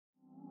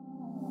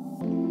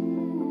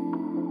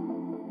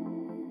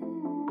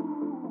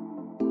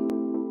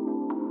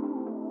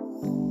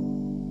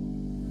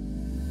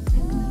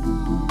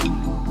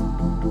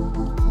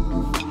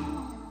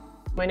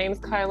My name is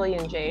Kyla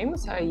Yin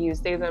James. I use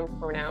they, them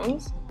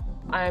pronouns.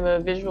 I'm a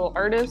visual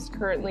artist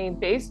currently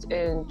based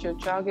in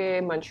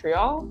Tiohtià:ke,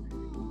 Montreal.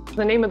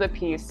 The name of the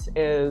piece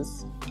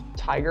is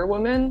Tiger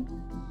Woman,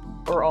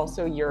 or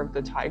also Year of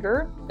the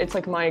Tiger. It's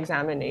like my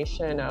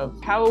examination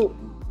of how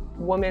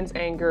woman's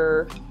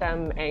anger,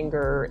 femme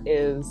anger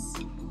is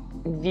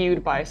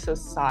viewed by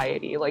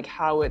society, like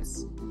how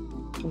it's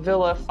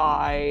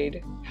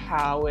vilified,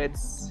 how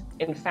it's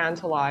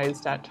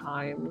infantilized at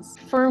times.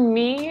 For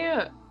me,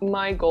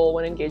 my goal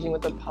when engaging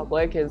with the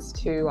public is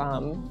to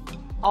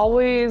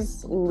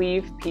always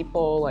leave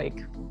people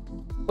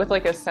with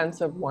a sense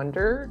of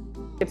wonder.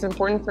 It's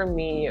important for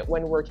me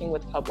when working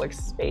with public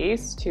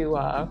space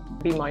to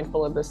be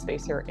mindful of the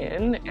space you're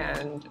in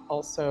and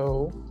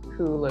also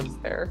who lives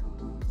there.